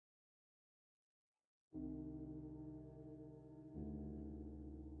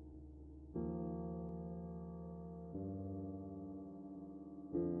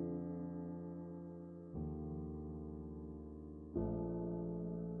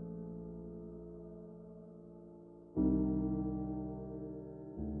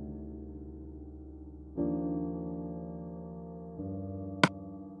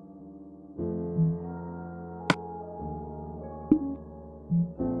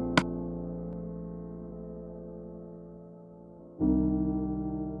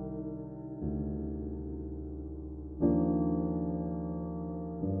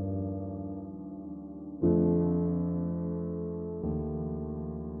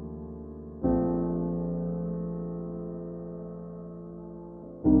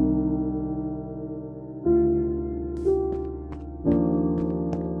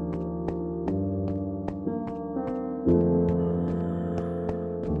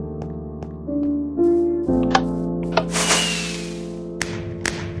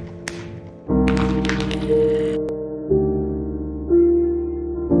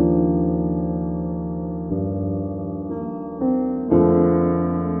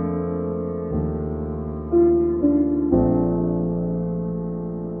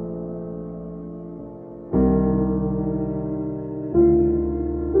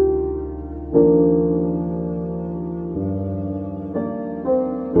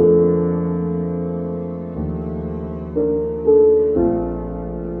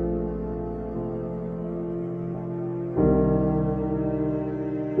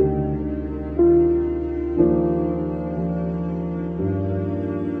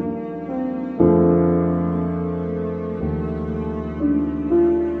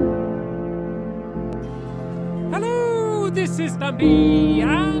Stampy,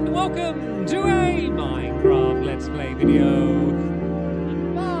 and welcome to a Minecraft Let's Play video.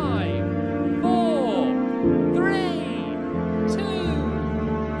 5, 4, 3, 2,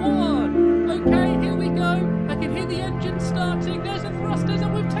 1. Okay, here we go. I can hear the engine starting. There's the thrusters,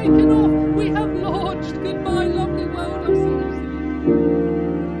 and we've taken off. We have launched. Goodbye, lovely world. I'll see you soon.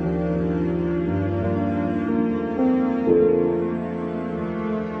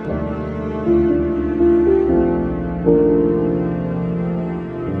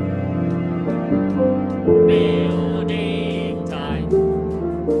 Building time.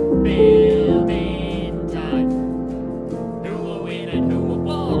 Building time. Who will win and who will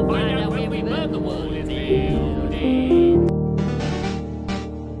fall? Find out when we burn the wall is building.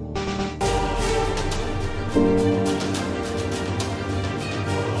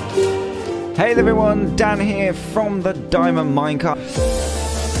 Hey everyone, Dan here from the Diamond Minecraft.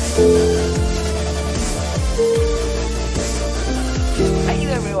 Hey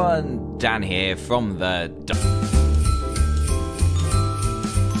everyone, Dan here from the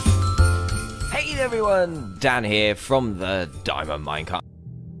Hey everyone, Dan here from the Diamond Minecraft.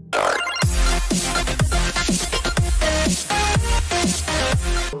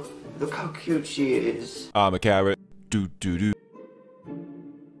 Look how cute she is. I'm a carrot. Do do do.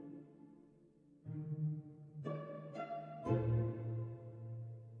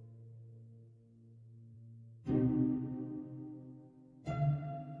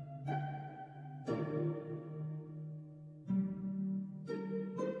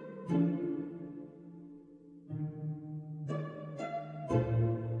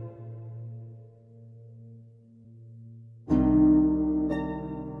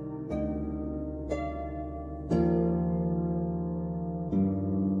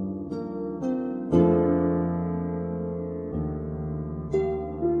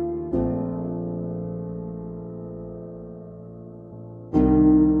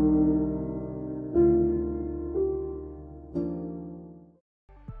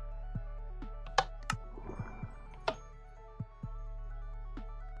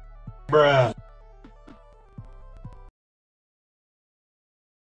 Bruh.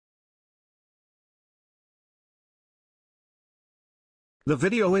 The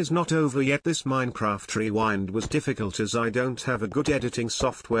video is not over yet. This Minecraft Rewind was difficult as I don't have a good editing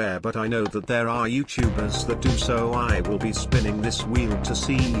software, but I know that there are YouTubers that do, so I will be spinning this wheel to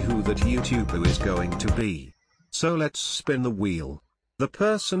see who that YouTuber is going to be. So let's spin the wheel. The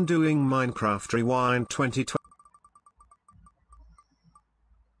person doing Minecraft Rewind 2020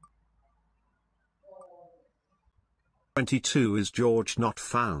 22 is George not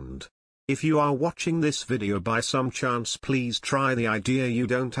found. If you are watching this video by some chance, please try the idea. You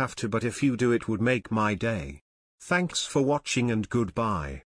don't have to, but if you do, it would make my day. Thanks for watching and goodbye.